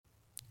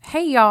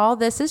Hey y'all,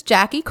 this is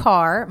Jackie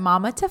Carr,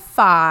 mama to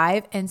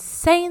 5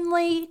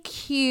 insanely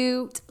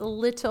cute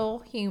little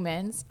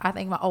humans. I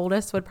think my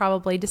oldest would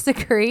probably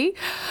disagree,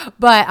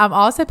 but I'm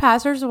also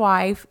pastor's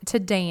wife to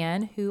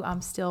Dan, who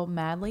I'm still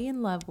madly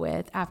in love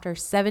with after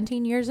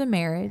 17 years of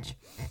marriage.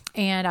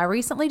 And I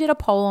recently did a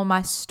poll on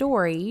my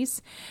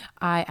stories.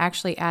 I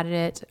actually added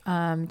it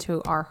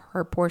to our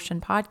Her Portion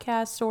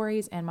podcast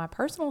stories and my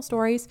personal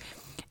stories.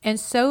 And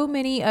so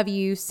many of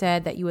you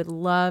said that you would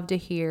love to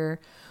hear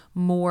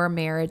more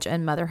marriage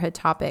and motherhood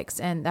topics.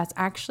 And that's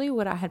actually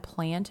what I had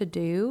planned to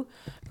do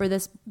for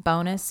this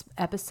bonus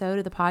episode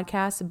of the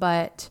podcast.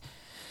 But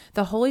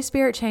the Holy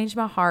Spirit changed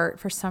my heart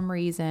for some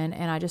reason.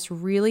 And I just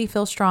really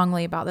feel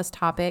strongly about this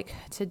topic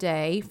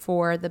today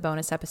for the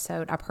bonus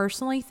episode. I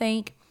personally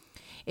think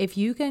if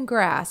you can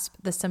grasp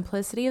the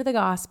simplicity of the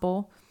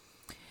gospel,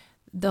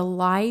 the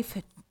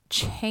life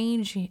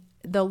changes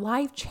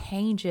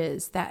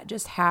that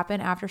just happen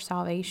after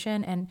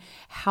salvation, and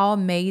how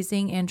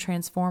amazing and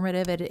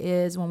transformative it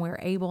is when we're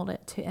able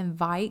to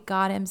invite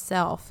God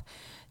Himself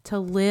to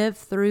live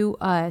through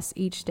us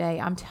each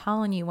day. I'm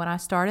telling you, when I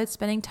started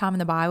spending time in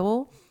the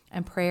Bible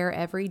and prayer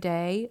every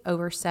day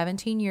over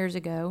 17 years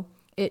ago,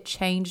 it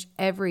changed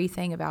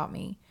everything about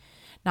me.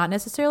 Not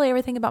necessarily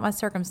everything about my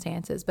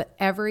circumstances, but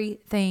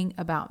everything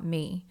about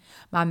me.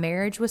 My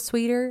marriage was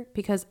sweeter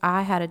because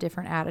I had a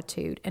different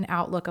attitude and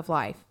outlook of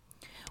life.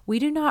 We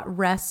do not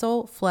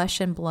wrestle flesh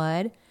and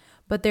blood,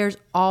 but there's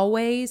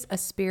always a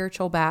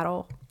spiritual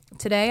battle.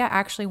 Today, I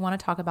actually want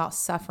to talk about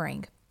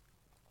suffering.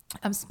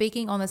 I'm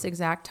speaking on this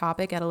exact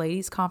topic at a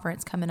ladies'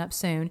 conference coming up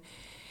soon.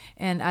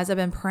 And as I've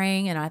been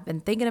praying and I've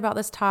been thinking about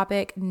this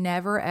topic,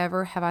 never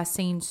ever have I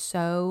seen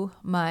so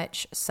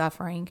much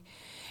suffering.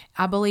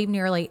 I believe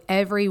nearly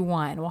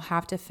everyone will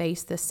have to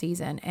face this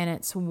season, and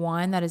it's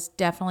one that is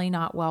definitely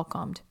not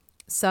welcomed.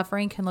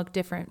 Suffering can look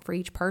different for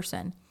each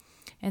person.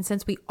 And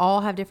since we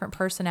all have different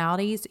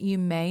personalities, you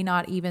may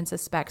not even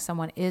suspect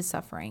someone is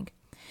suffering.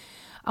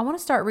 I want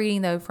to start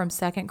reading, though, from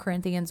 2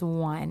 Corinthians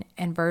 1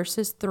 and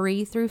verses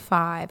 3 through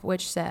 5,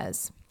 which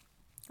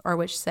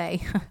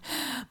say,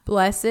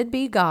 Blessed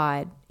be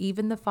God,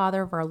 even the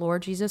Father of our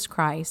Lord Jesus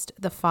Christ,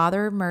 the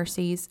Father of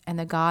mercies and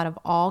the God of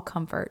all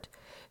comfort,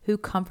 who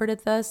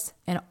comforteth us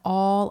in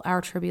all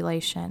our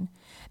tribulation,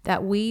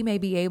 that we may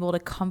be able to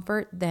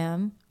comfort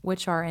them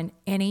which are in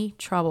any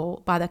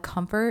trouble by the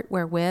comfort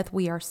wherewith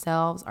we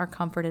ourselves are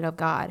comforted of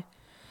God.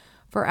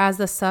 For as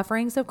the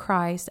sufferings of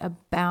Christ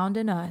abound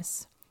in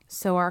us,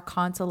 so our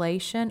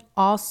consolation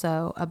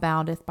also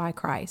aboundeth by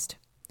Christ.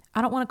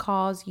 I don't want to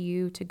cause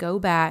you to go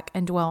back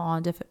and dwell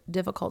on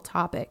difficult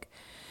topic,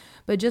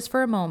 but just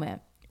for a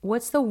moment,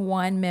 what's the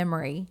one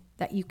memory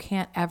that you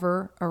can't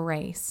ever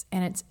erase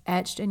and it's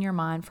etched in your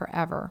mind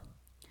forever?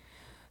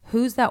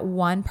 Who's that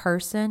one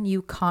person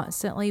you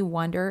constantly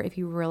wonder if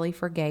you really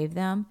forgave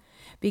them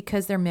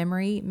because their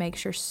memory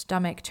makes your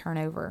stomach turn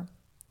over?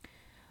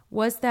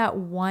 Was that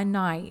one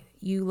night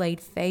you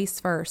laid face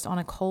first on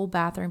a cold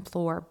bathroom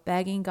floor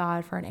begging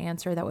God for an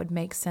answer that would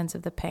make sense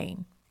of the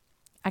pain?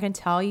 I can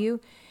tell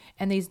you,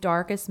 in these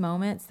darkest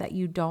moments that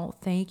you don't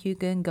think you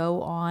can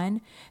go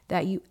on,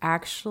 that you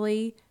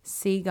actually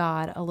see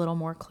God a little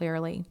more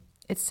clearly.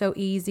 It's so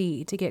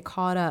easy to get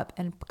caught up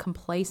in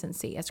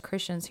complacency as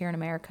Christians here in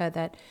America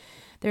that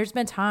there's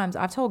been times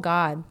I've told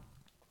God,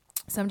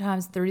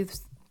 sometimes through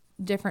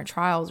different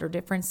trials or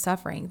different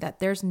suffering, that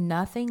there's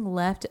nothing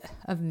left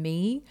of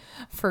me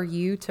for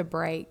you to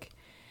break.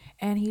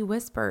 And He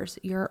whispers,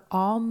 you're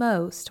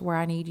almost where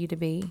I need you to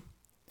be.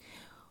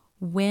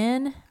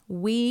 When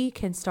we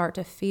can start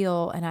to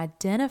feel and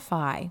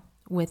identify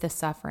with the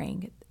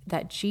suffering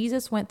that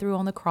Jesus went through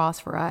on the cross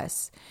for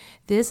us,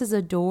 this is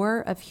a door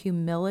of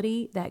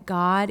humility that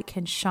God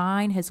can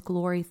shine His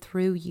glory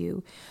through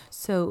you.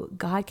 So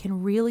God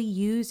can really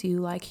use you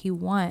like He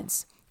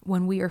wants.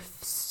 When we are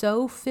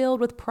so filled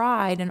with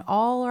pride and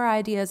all our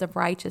ideas of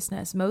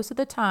righteousness, most of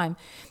the time,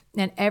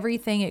 and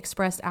everything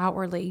expressed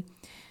outwardly,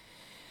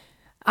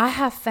 I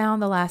have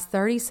found the last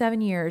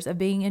 37 years of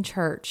being in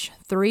church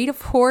 3 to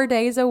 4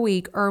 days a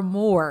week or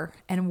more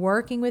and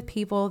working with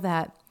people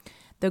that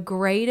the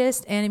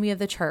greatest enemy of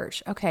the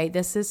church. Okay,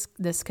 this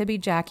could be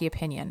Jackie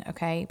opinion,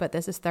 okay? But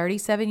this is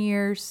 37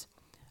 years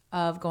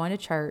of going to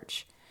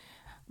church.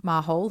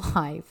 My whole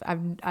life.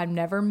 I've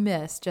never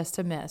missed just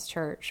to miss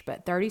church,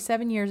 but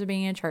 37 years of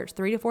being in church,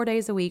 3 to 4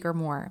 days a week or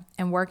more,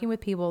 and working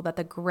with people that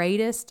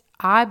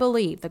I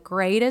believe the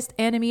greatest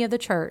enemy of the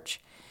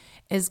church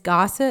is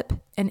gossip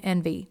and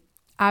envy.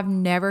 I've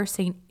never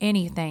seen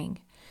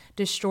anything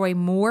destroy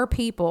more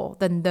people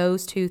than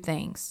those two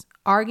things.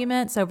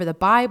 Arguments over the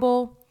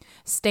Bible,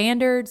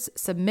 standards,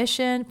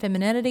 submission,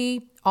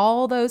 femininity,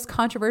 all those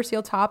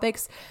controversial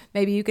topics.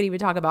 Maybe you could even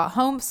talk about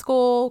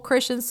homeschool,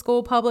 Christian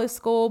school, public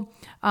school,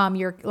 how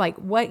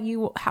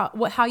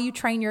you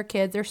train your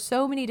kids. There's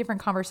so many different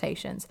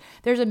conversations.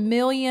 There's a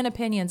million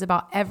opinions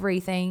about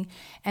everything.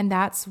 And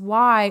that's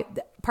why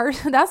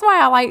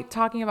I like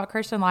talking about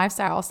Christian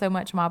lifestyle so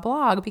much in my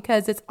blog,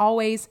 because it's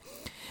always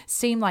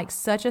seemed like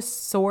such a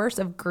source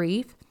of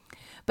grief.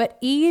 But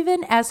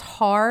even as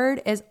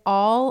hard as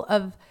all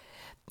of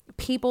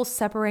people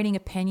separating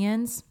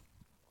opinions,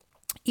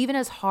 even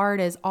as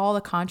hard as all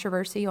the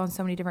controversy on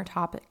so many different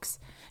topics.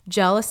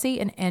 Jealousy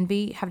and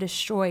envy have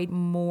destroyed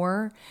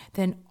more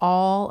than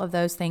all of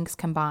those things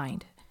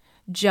combined.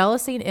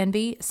 Jealousy and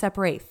envy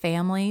separate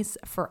families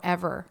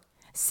forever.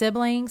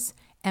 Siblings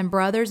and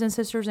brothers and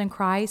sisters in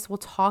Christ will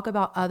talk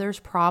about others'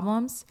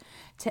 problems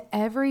to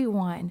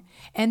everyone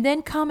and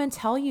then come and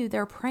tell you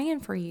they're praying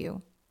for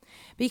you.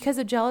 Because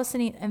of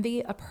jealousy and envy,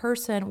 a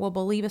person will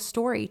believe a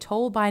story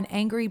told by an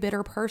angry,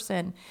 bitter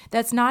person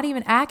that's not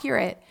even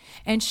accurate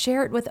and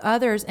share it with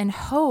others and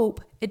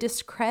hope it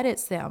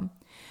discredits them.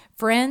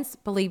 Friends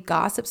believe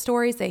gossip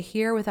stories they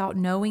hear without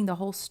knowing the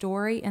whole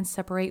story and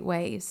separate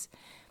ways.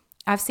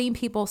 I've seen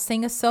people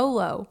sing a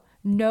solo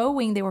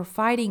knowing they were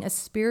fighting a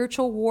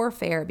spiritual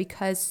warfare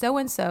because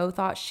so-and-so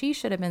thought she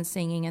should have been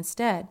singing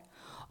instead,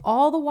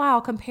 all the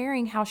while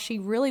comparing how she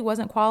really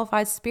wasn't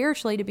qualified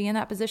spiritually to be in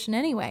that position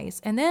anyways,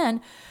 and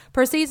then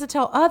proceeds to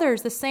tell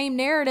others the same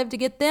narrative to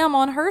get them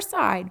on her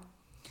side.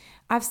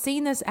 I've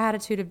seen this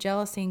attitude of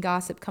jealousy and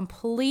gossip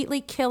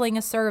completely killing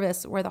a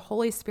service where the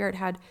Holy Spirit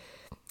had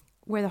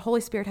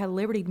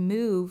liberty to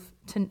move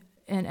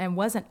and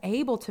wasn't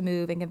able to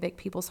move and convict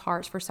people's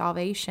hearts for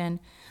salvation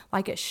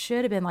like it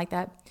should have been, like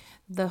that,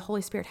 the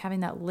Holy Spirit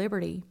having that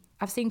liberty.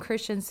 I've seen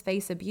Christians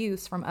face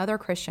abuse from other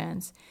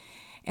Christians,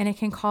 and it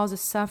can cause a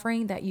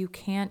suffering that you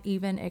can't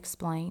even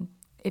explain.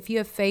 If you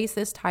have faced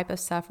this type of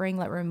suffering,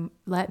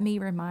 let me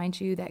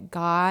remind you that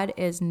God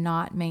is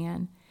not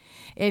man.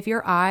 If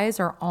your eyes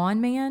are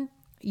on man,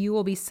 you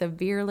will be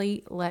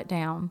severely let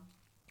down.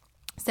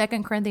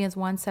 2 Corinthians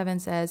 1:7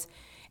 says,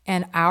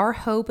 "And our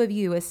hope of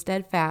you is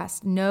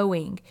steadfast,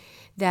 knowing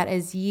that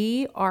as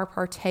ye are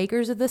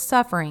partakers of the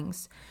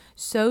sufferings,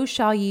 so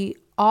shall ye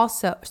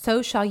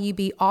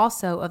be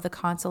also of the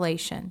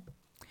consolation."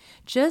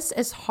 Just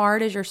as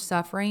hard as your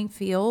suffering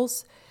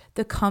feels,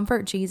 the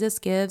comfort Jesus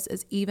gives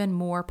is even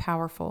more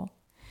powerful.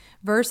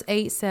 Verse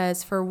 8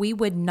 says, "For we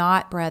would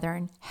not,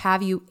 brethren,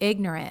 have you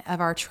ignorant of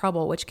our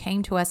trouble which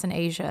came to us in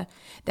Asia,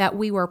 that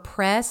we were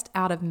pressed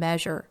out of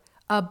measure,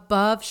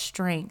 above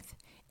strength,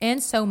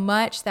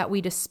 insomuch that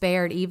we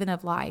despaired even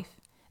of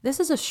life." This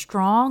is a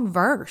strong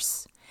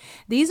verse.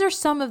 These are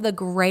some of the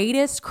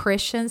greatest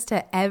Christians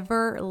to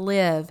ever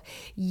live,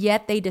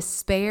 yet they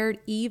despaired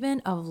even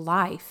of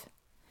life.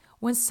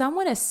 When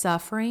someone is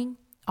suffering,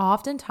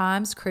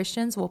 oftentimes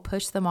Christians will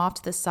push them off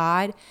to the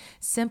side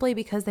simply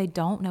because they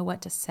don't know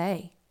what to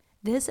say.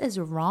 This is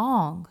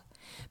wrong.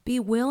 Be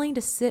willing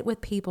to sit with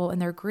people in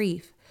their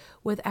grief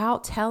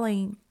without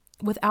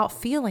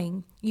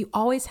feeling you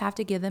always have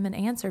to give them an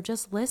answer.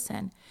 Just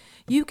listen.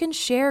 You can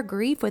share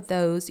grief with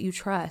those you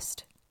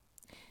trust.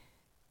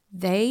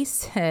 They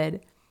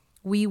said,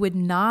 "We would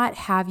not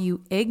have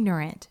you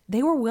ignorant."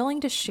 They were willing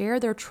to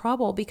share their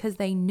trouble because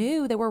they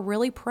knew they were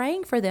really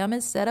praying for them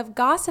instead of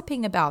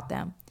gossiping about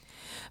them.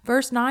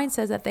 Verse 9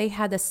 says that they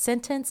had the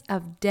sentence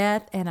of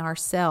death in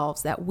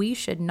ourselves, that we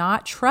should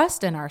not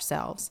trust in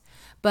ourselves,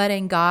 but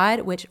in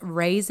God, which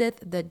raiseth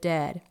the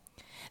dead.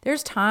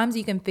 There's times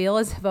you can feel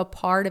as if a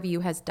part of you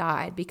has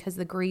died because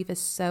the grief is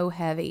so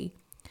heavy.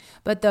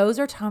 But those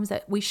are times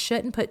that we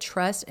shouldn't put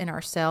trust in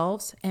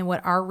ourselves and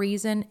what our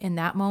reason in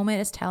that moment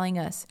is telling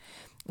us.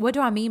 What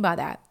do I mean by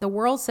that? The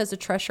world says to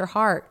trust your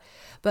heart,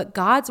 but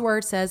God's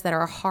word says that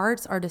our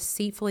hearts are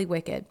deceitfully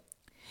wicked.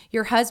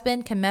 Your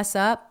husband can mess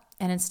up,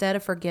 and instead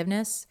of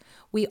forgiveness,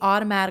 we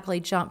automatically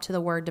jump to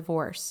the word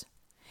divorce.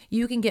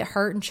 You can get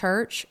hurt in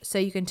church, so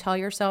you can tell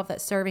yourself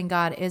that serving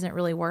God isn't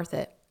really worth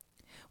it.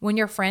 When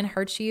your friend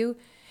hurts you,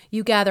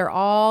 you gather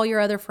all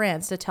your other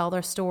friends to tell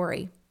their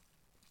story.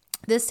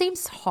 This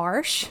seems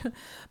harsh,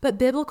 but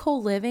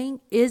biblical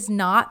living is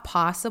not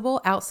possible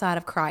outside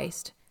of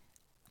Christ.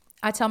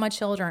 I tell my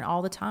children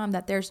all the time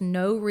that there's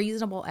no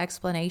reasonable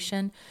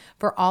explanation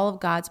for all of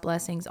God's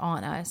blessings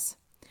on us.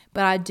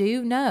 But I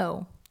do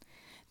know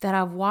that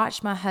I've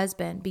watched my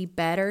husband be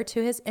better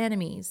to his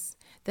enemies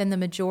than the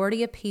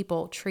majority of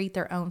people treat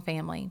their own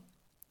family.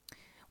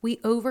 We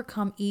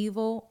overcome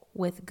evil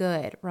with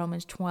good,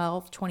 Romans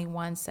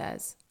 12:21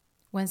 says.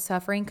 When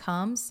suffering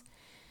comes,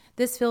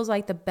 this feels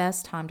like the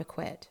best time to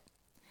quit.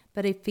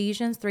 But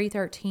Ephesians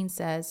 3:13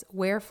 says,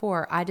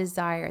 "Wherefore I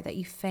desire that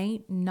you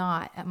faint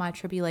not at my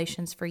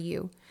tribulations for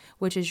you,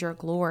 which is your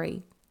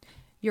glory."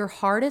 Your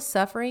hardest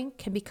suffering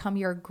can become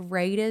your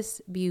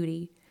greatest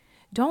beauty.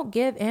 Don't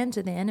give in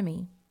to the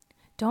enemy.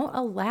 Don't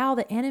allow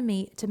the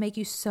enemy to make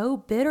you so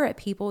bitter at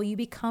people you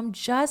become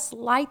just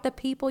like the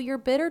people you're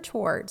bitter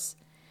towards.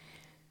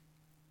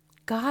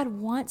 God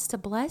wants to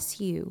bless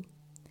you.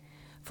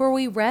 For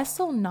we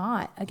wrestle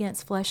not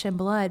against flesh and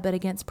blood, but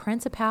against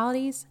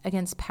principalities,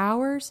 against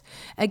powers,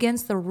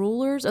 against the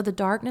rulers of the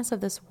darkness of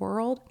this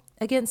world,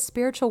 against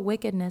spiritual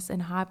wickedness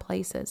in high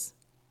places.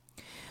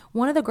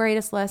 One of the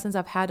greatest lessons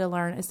I've had to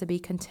learn is to be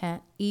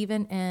content,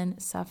 even in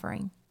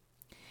suffering.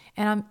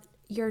 And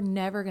you're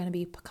never going to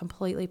be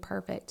completely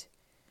perfect.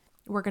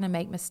 We're going to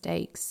make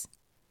mistakes.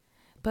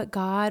 But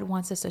God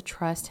wants us to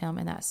trust Him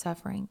in that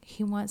suffering.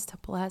 He wants to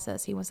bless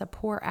us. He wants to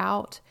pour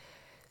out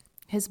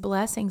His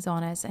blessings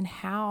on us. And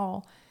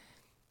how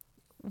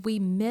we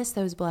miss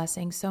those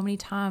blessings so many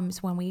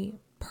times when we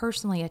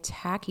personally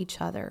attack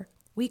each other.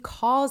 We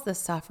cause the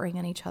suffering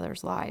in each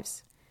other's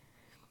lives.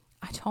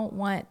 I don't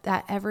want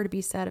that ever to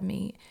be said of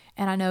me.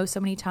 And I know so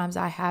many times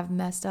I have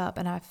messed up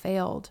and I've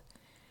failed.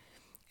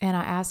 And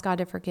I ask God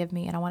to forgive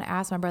me. And I want to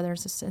ask my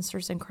brothers and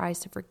sisters in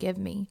Christ to forgive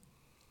me.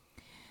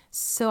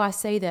 So I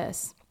say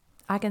this,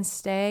 I can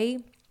stay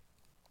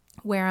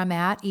where I'm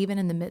at, even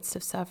in the midst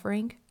of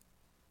suffering.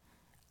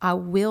 I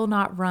will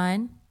not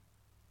run.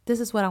 This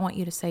is what I want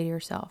you to say to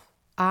yourself.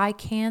 I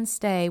can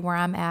stay where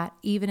I'm at,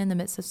 even in the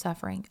midst of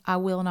suffering. I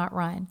will not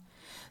run.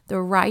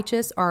 The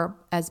righteous are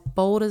as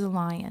bold as a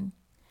lion.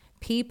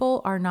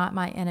 People are not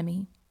my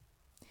enemy.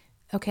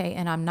 Okay,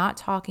 and I'm not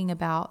talking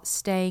about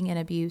staying in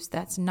abuse.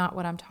 That's not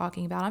what I'm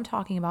talking about. I'm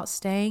talking about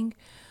staying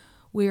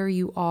where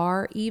you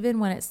are, even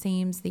when it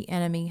seems the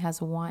enemy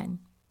has won.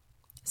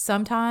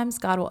 Sometimes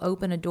God will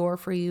open a door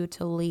for you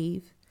to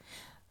leave,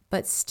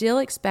 but still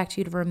expect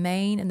you to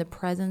remain in the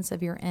presence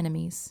of your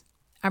enemies.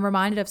 I'm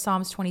reminded of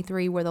Psalms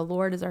 23, where the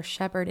Lord is our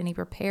shepherd and he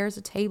prepares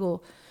a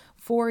table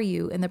for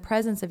you in the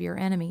presence of your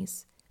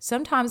enemies.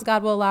 Sometimes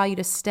God will allow you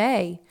to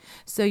stay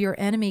so your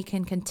enemy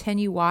can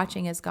continue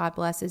watching as God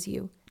blesses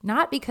you.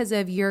 Not because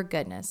of your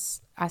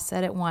goodness. I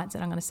said it once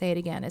and I'm going to say it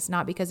again. It's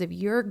not because of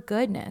your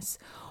goodness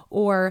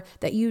or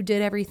that you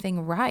did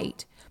everything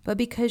right, but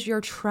because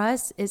your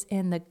trust is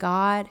in the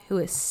God who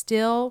is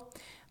still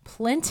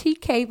plenty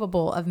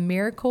capable of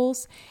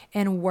miracles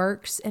and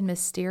works in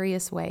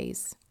mysterious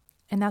ways.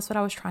 And that's what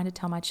I was trying to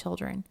tell my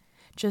children.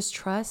 Just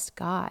trust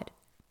God.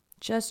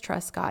 Just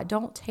trust God.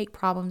 Don't take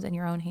problems in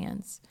your own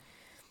hands.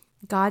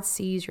 God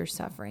sees your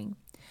suffering.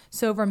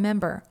 So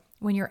remember,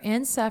 when you're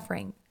in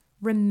suffering,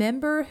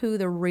 remember who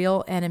the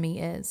real enemy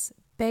is.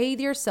 Bathe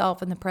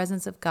yourself in the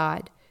presence of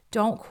God.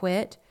 Don't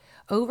quit.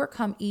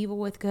 Overcome evil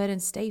with good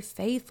and stay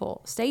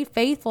faithful. Stay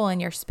faithful in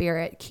your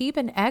spirit. Keep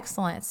an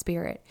excellent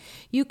spirit.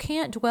 You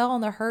can't dwell on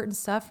the hurt and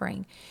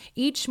suffering.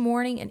 Each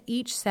morning and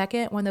each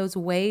second when those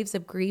waves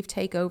of grief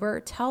take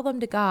over, tell them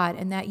to God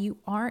and that you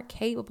aren't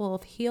capable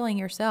of healing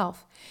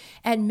yourself.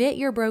 Admit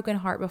your broken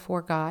heart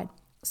before God.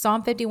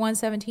 Psalm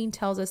 51:17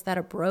 tells us that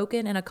a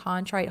broken and a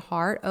contrite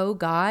heart, O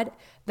God,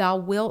 thou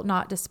wilt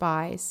not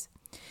despise.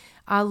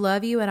 I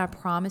love you and I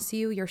promise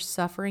you your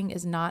suffering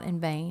is not in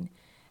vain.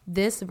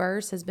 This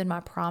verse has been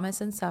my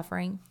promise in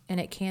suffering, and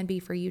it can be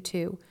for you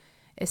too.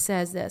 It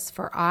says this,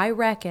 for I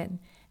reckon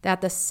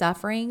that the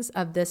sufferings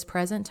of this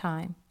present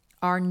time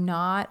are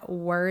not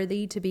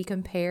worthy to be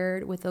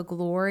compared with the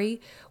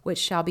glory which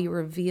shall be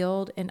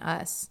revealed in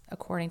us,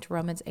 according to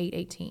Romans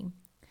 8:18.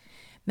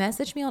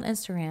 Message me on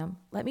Instagram.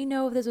 Let me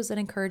know if this was an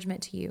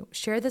encouragement to you.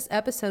 Share this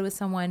episode with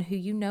someone who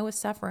you know is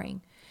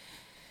suffering.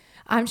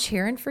 I'm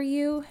cheering for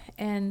you,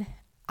 and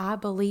I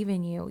believe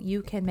in you.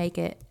 You can make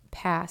it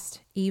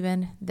past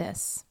even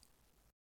this.